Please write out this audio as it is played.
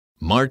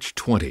March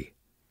 20.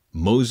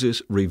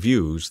 Moses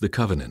reviews the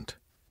covenant.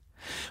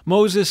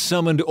 Moses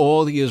summoned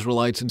all the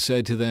Israelites and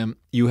said to them,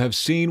 "You have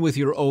seen with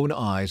your own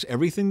eyes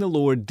everything the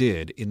Lord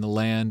did in the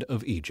land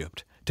of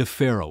Egypt, to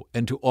Pharaoh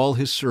and to all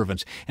his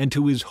servants, and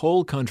to his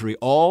whole country,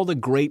 all the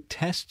great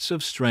tests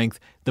of strength,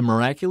 the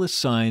miraculous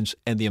signs,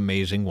 and the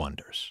amazing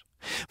wonders.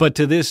 But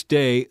to this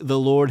day the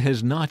Lord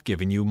has not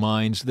given you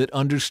minds that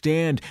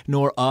understand,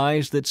 nor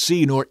eyes that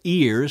see, nor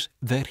ears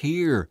that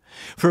hear.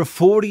 For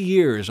 40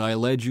 years I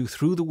led you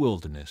through the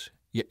wilderness,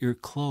 yet your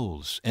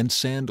clothes and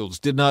sandals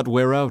did not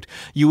wear out.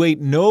 You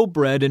ate no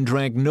bread and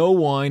drank no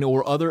wine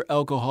or other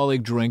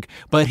alcoholic drink,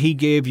 but He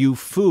gave you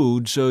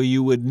food so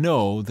you would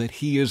know that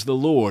He is the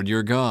Lord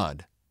your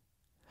God.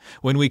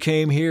 When we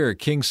came here,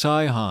 King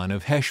Sihon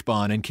of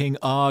Heshbon and King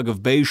Og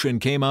of Bashan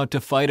came out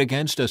to fight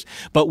against us,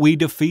 but we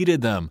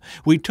defeated them.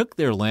 We took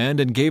their land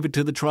and gave it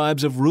to the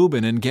tribes of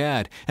Reuben and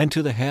Gad, and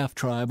to the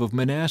half-tribe of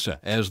Manasseh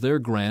as their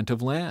grant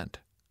of land.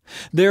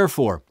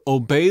 Therefore,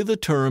 obey the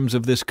terms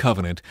of this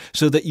covenant,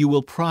 so that you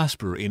will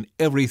prosper in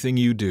everything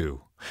you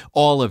do.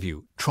 All of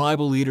you,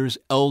 tribal leaders,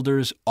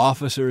 elders,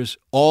 officers,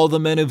 all the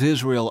men of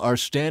Israel are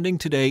standing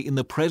today in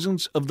the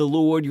presence of the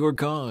Lord your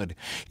God.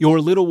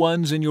 Your little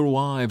ones and your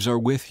wives are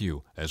with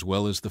you, as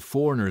well as the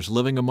foreigners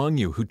living among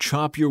you who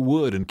chop your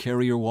wood and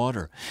carry your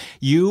water.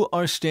 You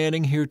are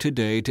standing here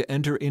today to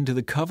enter into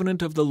the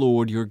covenant of the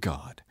Lord your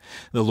God.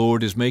 The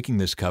Lord is making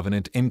this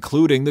covenant,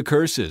 including the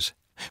curses.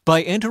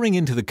 By entering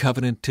into the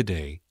covenant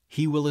today,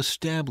 He will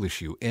establish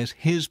you as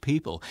His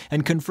people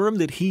and confirm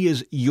that He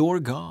is your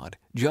God,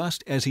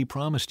 just as He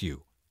promised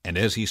you, and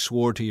as He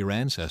swore to your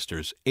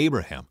ancestors,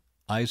 Abraham,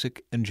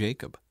 Isaac, and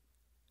Jacob.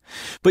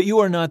 But you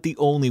are not the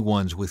only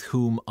ones with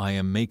whom I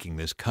am making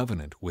this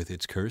covenant with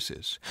its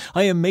curses.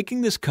 I am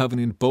making this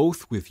covenant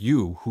both with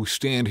you who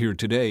stand here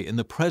today in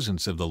the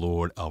presence of the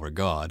Lord our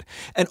God,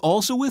 and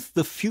also with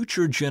the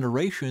future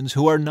generations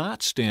who are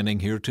not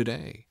standing here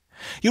today.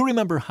 You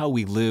remember how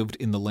we lived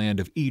in the land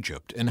of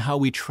Egypt and how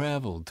we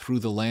traveled through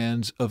the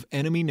lands of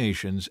enemy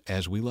nations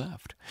as we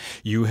left.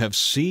 You have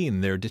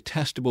seen their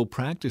detestable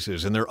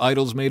practices and their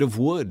idols made of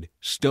wood,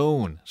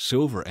 stone,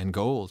 silver, and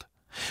gold.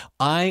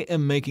 I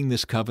am making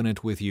this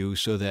covenant with you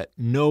so that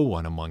no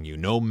one among you,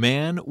 no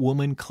man,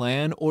 woman,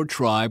 clan, or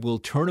tribe will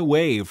turn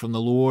away from the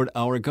Lord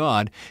our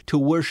God to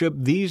worship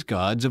these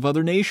gods of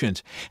other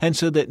nations, and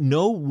so that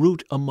no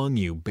root among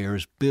you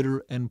bears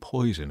bitter and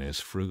poisonous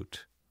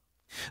fruit.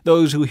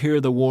 Those who hear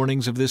the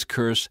warnings of this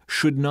curse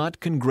should not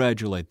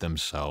congratulate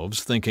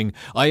themselves, thinking,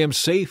 "I am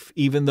safe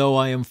even though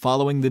I am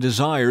following the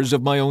desires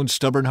of my own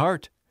stubborn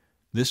heart."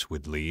 This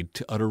would lead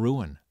to utter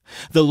ruin.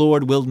 The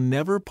Lord will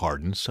never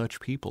pardon such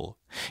people.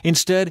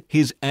 Instead,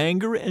 His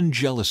anger and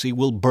jealousy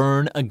will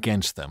burn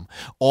against them.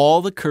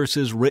 All the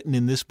curses written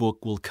in this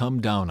book will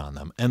come down on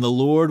them, and the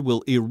Lord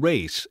will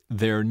erase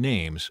their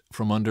names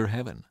from under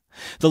heaven.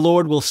 The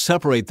Lord will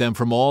separate them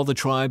from all the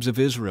tribes of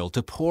Israel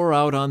to pour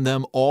out on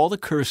them all the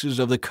curses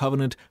of the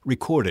covenant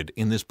recorded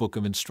in this book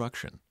of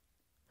instruction.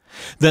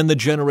 Then the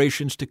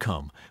generations to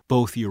come,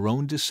 both your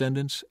own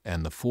descendants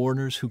and the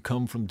foreigners who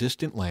come from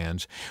distant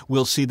lands,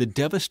 will see the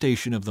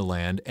devastation of the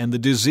land and the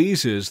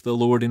diseases the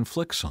Lord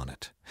inflicts on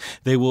it.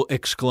 They will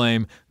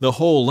exclaim, "The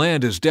whole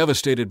land is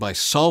devastated by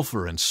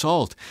sulfur and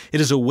salt.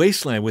 It is a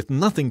wasteland with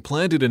nothing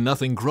planted and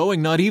nothing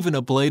growing, not even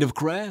a blade of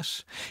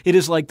grass. It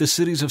is like the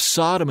cities of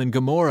Sodom and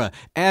Gomorrah,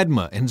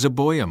 Admah and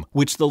Zeboim,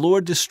 which the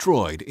Lord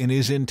destroyed in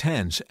His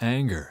intense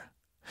anger."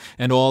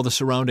 And all the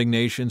surrounding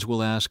nations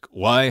will ask,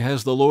 "Why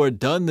has the Lord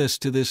done this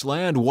to this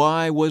land?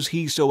 Why was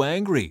He so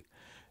angry?"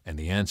 And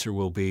the answer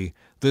will be,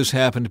 "This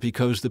happened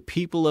because the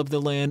people of the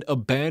land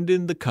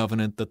abandoned the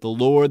covenant that the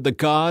Lord, the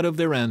God of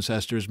their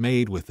ancestors,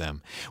 made with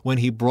them when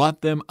He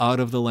brought them out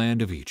of the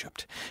land of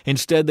Egypt.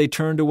 Instead, they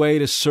turned away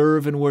to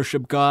serve and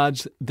worship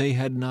gods they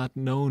had not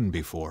known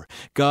before,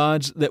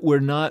 gods that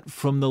were not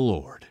from the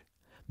Lord.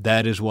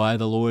 That is why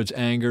the Lord's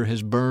anger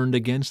has burned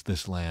against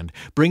this land,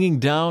 bringing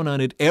down on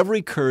it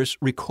every curse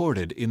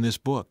recorded in this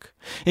book.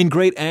 In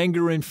great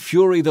anger and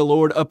fury, the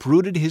Lord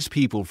uprooted His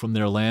people from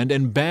their land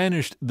and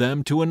banished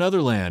them to another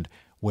land,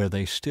 where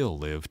they still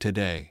live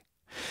today.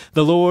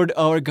 The Lord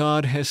our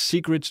God has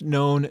secrets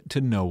known to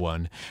no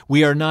one.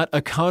 We are not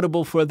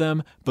accountable for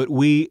them, but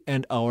we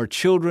and our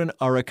children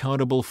are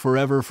accountable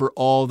forever for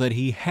all that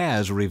He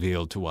has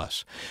revealed to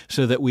us,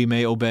 so that we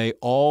may obey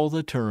all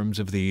the terms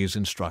of these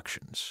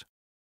instructions.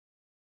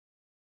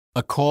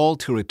 A call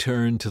to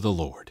return to the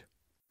Lord.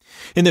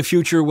 In the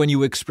future, when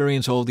you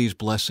experience all these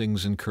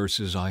blessings and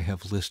curses I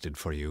have listed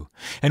for you,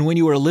 and when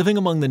you are living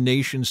among the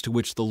nations to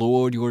which the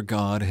Lord your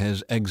God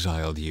has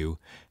exiled you,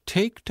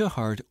 take to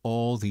heart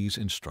all these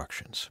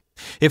instructions.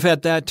 If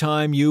at that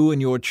time you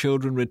and your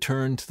children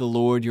return to the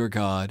Lord your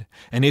God,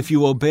 and if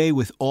you obey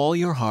with all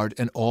your heart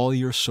and all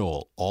your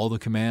soul all the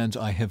commands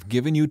I have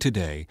given you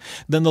today,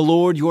 then the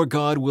Lord your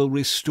God will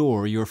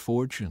restore your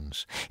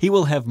fortunes. He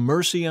will have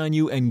mercy on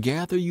you and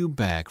gather you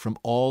back from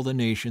all the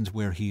nations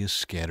where He has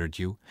scattered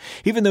you.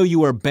 Even though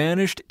you are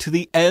banished to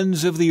the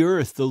ends of the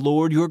earth, the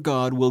Lord your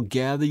God will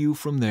gather you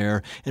from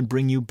there and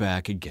bring you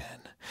back again.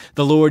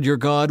 The Lord your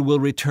God will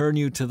return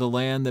you to the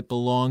land that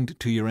belonged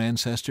to your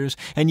ancestors,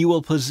 and you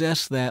will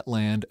possess that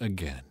land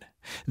again.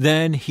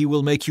 Then he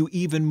will make you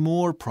even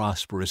more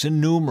prosperous and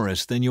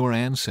numerous than your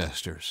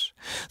ancestors.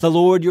 The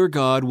Lord your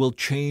God will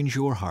change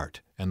your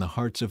heart and the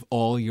hearts of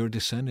all your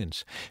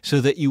descendants,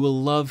 so that you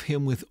will love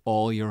him with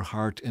all your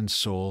heart and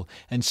soul,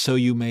 and so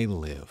you may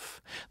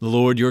live. The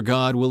Lord your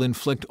God will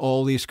inflict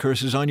all these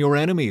curses on your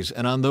enemies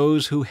and on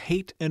those who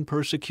hate and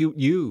persecute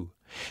you.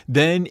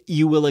 Then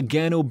you will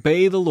again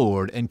obey the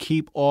Lord and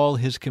keep all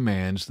his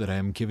commands that I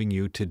am giving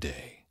you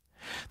today.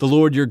 The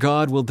Lord your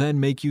God will then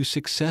make you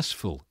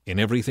successful in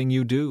everything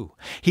you do.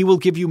 He will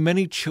give you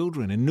many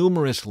children and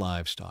numerous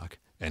livestock,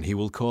 and he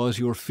will cause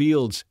your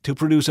fields to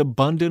produce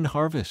abundant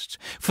harvests,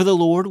 for the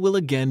Lord will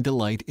again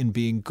delight in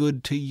being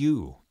good to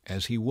you,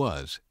 as he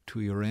was to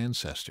your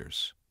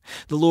ancestors.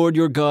 The Lord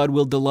your God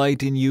will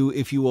delight in you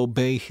if you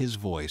obey his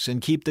voice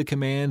and keep the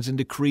commands and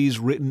decrees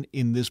written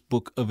in this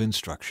book of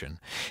instruction,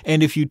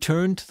 and if you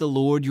turn to the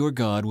Lord your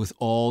God with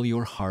all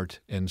your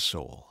heart and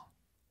soul.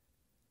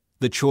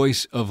 The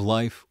choice of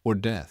life or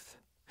death.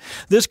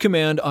 This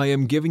command I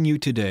am giving you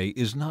today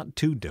is not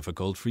too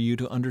difficult for you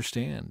to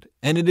understand,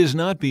 and it is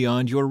not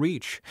beyond your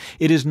reach.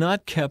 It is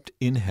not kept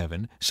in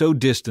heaven, so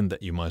distant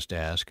that you must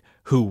ask,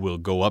 who will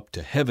go up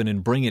to heaven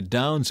and bring it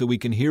down so we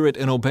can hear it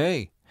and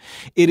obey?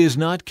 It is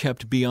not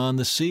kept beyond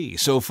the sea,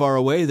 so far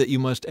away that you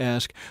must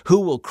ask, who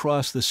will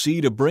cross the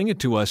sea to bring it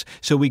to us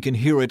so we can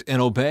hear it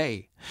and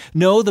obey?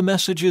 No, the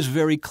message is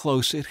very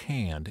close at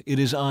hand. It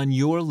is on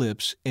your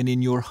lips and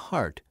in your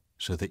heart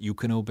so that you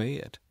can obey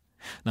it.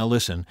 Now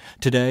listen,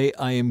 today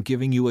I am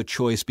giving you a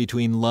choice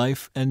between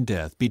life and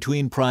death,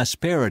 between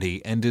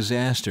prosperity and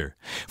disaster.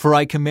 For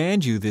I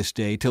command you this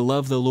day to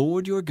love the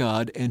Lord your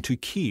God and to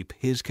keep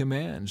his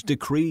commands,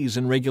 decrees,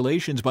 and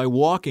regulations by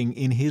walking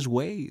in his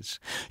ways.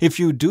 If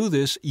you do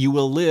this, you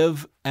will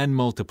live and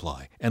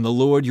multiply, and the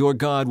Lord your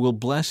God will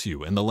bless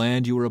you in the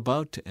land you are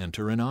about to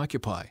enter and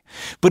occupy.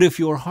 But if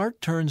your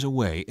heart turns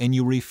away and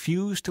you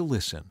refuse to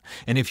listen,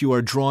 and if you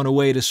are drawn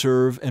away to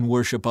serve and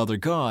worship other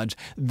gods,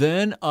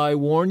 then I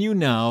warn you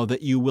now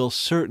that you will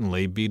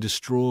certainly be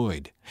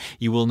destroyed.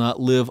 You will not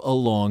live a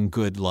long,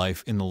 good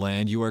life in the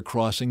land you are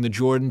crossing the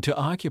Jordan to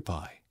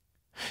occupy.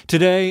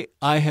 Today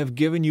I have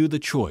given you the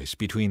choice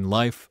between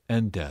life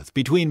and death,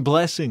 between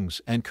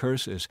blessings and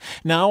curses.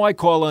 Now I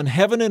call on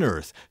heaven and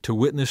earth to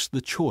witness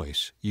the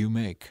choice you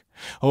make.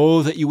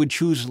 Oh, that you would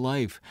choose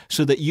life,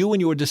 so that you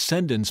and your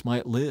descendants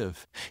might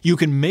live. You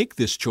can make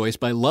this choice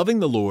by loving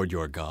the Lord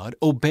your God,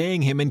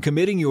 obeying him, and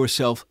committing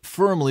yourself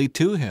firmly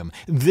to him.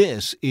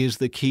 This is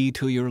the key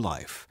to your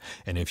life.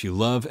 And if you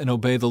love and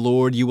obey the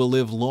Lord, you will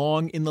live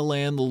long in the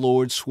land the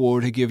Lord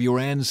swore to give your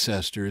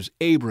ancestors,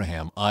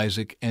 Abraham,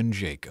 Isaac, and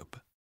Jacob.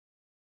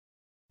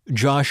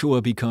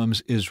 Joshua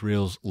becomes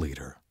Israel's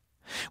leader.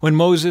 When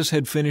Moses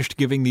had finished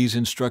giving these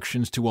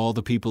instructions to all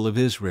the people of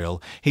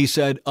Israel, he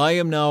said, I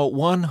am now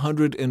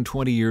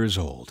 120 years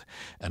old,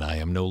 and I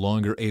am no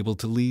longer able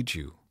to lead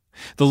you.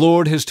 The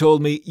Lord has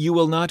told me, you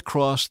will not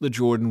cross the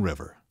Jordan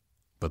River.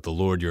 But the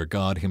Lord your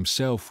God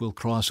himself will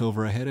cross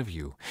over ahead of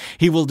you.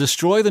 He will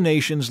destroy the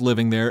nations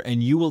living there,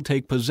 and you will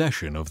take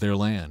possession of their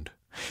land.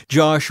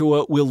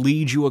 Joshua will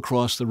lead you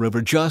across the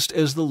river, just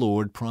as the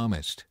Lord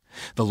promised.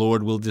 The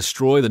Lord will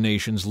destroy the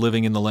nations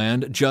living in the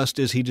land, just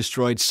as he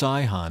destroyed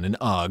Sihon and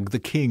Og, the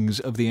kings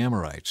of the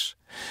Amorites.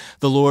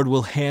 The Lord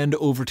will hand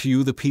over to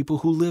you the people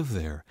who live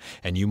there,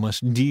 and you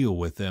must deal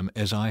with them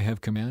as I have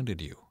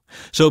commanded you.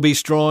 So be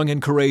strong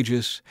and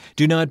courageous.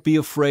 Do not be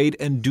afraid,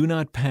 and do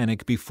not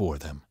panic before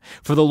them.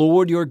 For the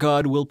Lord your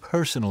God will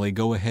personally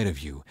go ahead of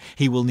you.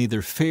 He will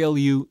neither fail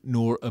you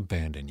nor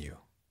abandon you.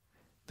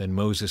 Then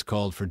Moses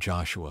called for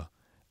Joshua,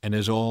 and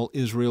as all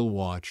Israel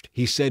watched,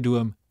 he said to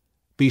him,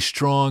 Be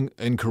strong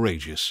and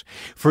courageous,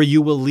 for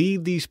you will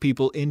lead these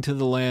people into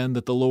the land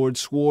that the Lord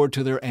swore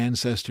to their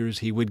ancestors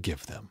he would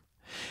give them.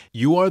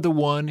 You are the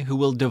one who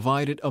will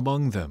divide it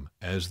among them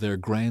as their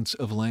grants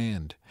of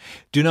land.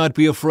 Do not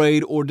be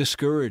afraid or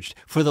discouraged,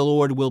 for the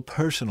Lord will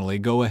personally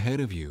go ahead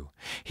of you.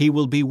 He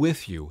will be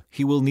with you.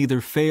 He will neither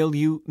fail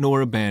you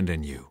nor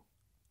abandon you.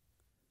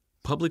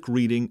 Public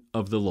reading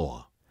of the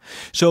law.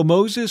 So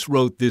Moses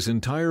wrote this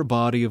entire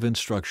body of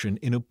instruction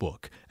in a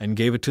book and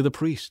gave it to the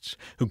priests,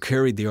 who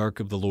carried the ark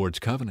of the Lord's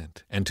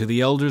covenant, and to the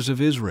elders of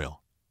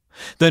Israel.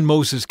 Then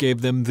Moses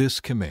gave them this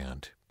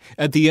command.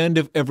 At the end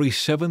of every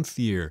 7th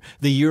year,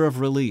 the year of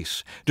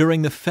release,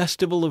 during the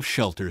festival of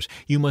shelters,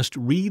 you must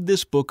read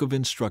this book of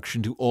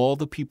instruction to all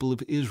the people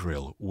of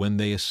Israel when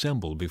they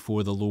assemble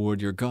before the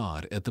Lord your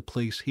God at the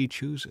place he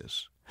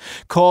chooses.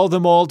 Call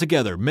them all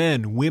together,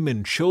 men,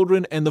 women,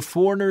 children, and the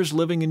foreigners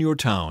living in your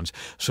towns,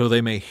 so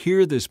they may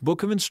hear this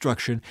book of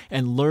instruction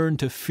and learn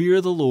to fear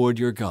the Lord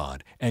your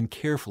God and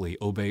carefully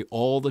obey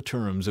all the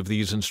terms of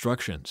these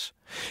instructions.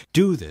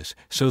 Do this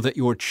so that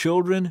your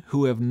children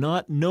who have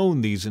not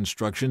known these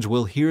instructions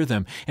will hear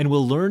them and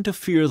will learn to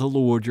fear the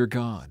Lord your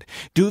God.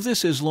 Do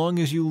this as long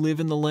as you live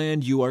in the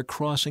land you are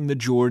crossing the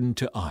Jordan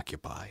to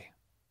occupy.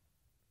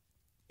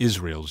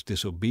 Israel's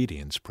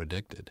disobedience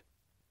predicted.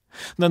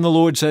 Then the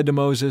Lord said to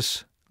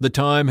Moses, The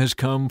time has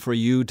come for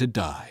you to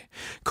die.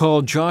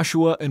 Call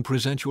Joshua and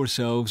present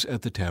yourselves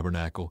at the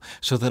tabernacle,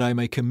 so that I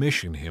may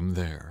commission him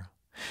there."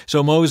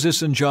 So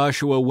Moses and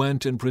Joshua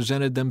went and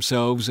presented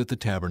themselves at the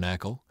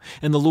tabernacle,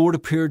 and the Lord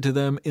appeared to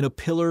them in a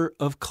pillar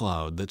of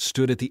cloud that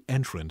stood at the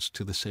entrance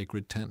to the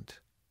sacred tent.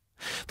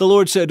 The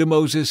Lord said to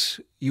Moses,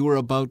 "You are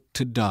about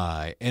to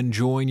die and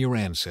join your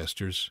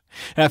ancestors.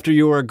 After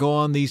you are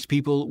gone, these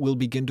people will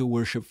begin to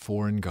worship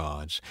foreign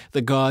gods,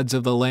 the gods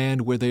of the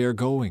land where they are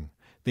going.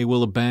 They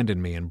will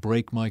abandon me and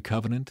break my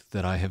covenant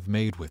that I have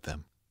made with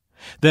them.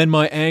 Then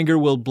my anger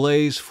will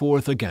blaze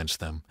forth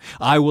against them.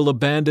 I will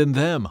abandon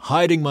them,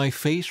 hiding my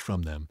face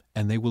from them,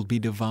 and they will be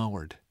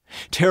devoured.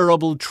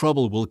 Terrible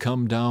trouble will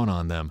come down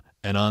on them,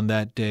 and on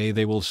that day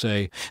they will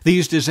say,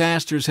 'These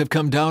disasters have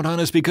come down on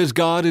us because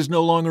God is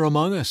no longer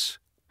among us.'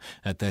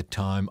 At that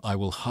time I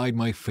will hide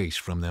my face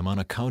from them on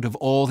account of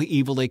all the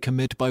evil they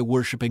commit by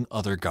worshiping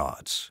other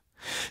gods.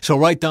 So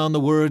write down the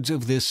words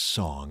of this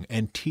song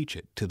and teach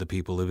it to the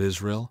people of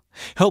Israel.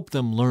 Help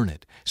them learn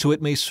it, so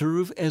it may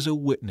serve as a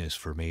witness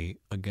for me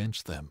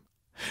against them.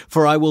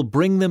 For I will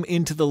bring them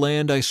into the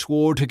land I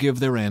swore to give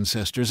their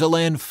ancestors, a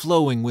land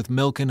flowing with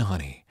milk and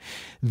honey.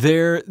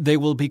 There they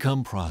will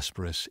become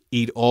prosperous,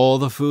 eat all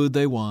the food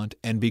they want,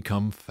 and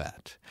become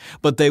fat.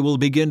 But they will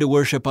begin to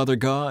worship other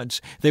gods.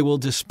 They will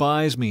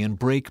despise me and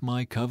break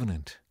my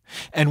covenant.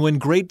 And when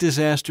great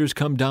disasters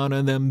come down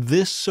on them,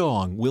 this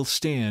song will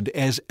stand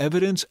as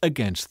evidence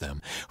against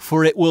them,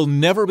 for it will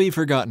never be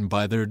forgotten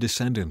by their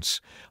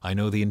descendants. I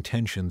know the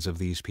intentions of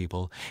these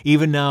people,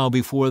 even now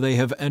before they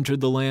have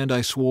entered the land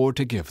I swore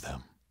to give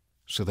them."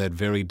 So that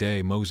very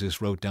day Moses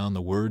wrote down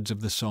the words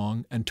of the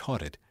song and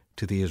taught it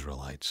to the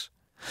Israelites.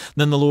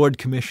 Then the Lord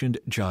commissioned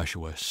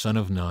Joshua, son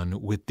of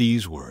Nun, with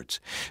these words,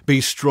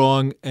 "Be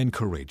strong and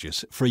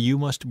courageous, for you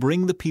must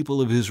bring the people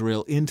of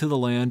Israel into the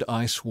land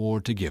I swore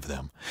to give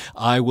them.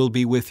 I will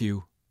be with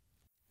you."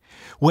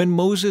 When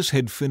Moses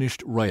had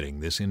finished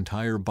writing this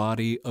entire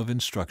body of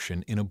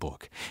instruction in a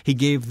book, he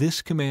gave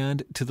this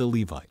command to the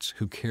Levites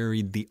who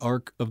carried the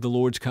Ark of the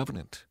Lord's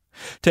covenant.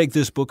 "Take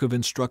this book of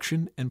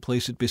instruction and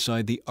place it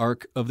beside the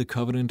Ark of the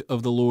covenant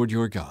of the Lord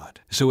your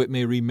God, so it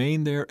may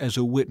remain there as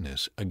a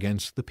witness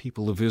against the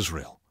people of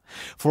Israel.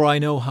 For I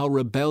know how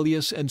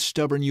rebellious and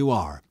stubborn you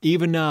are.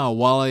 Even now,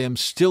 while I am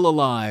still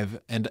alive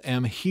and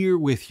am here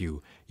with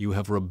you, you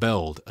have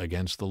rebelled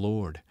against the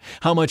Lord.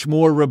 How much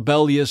more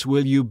rebellious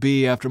will you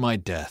be after my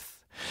death?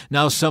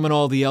 Now summon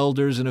all the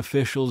elders and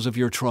officials of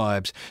your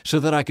tribes, so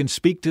that I can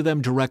speak to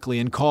them directly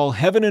and call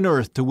heaven and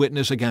earth to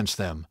witness against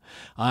them.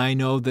 I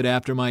know that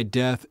after my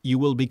death you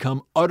will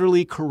become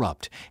utterly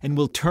corrupt and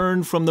will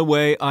turn from the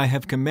way I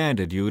have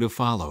commanded you to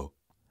follow.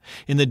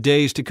 In the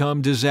days to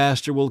come,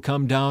 disaster will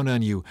come down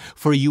on you,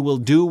 for you will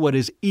do what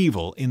is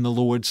evil in the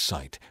Lord's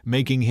sight,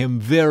 making him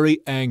very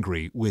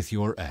angry with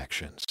your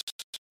actions."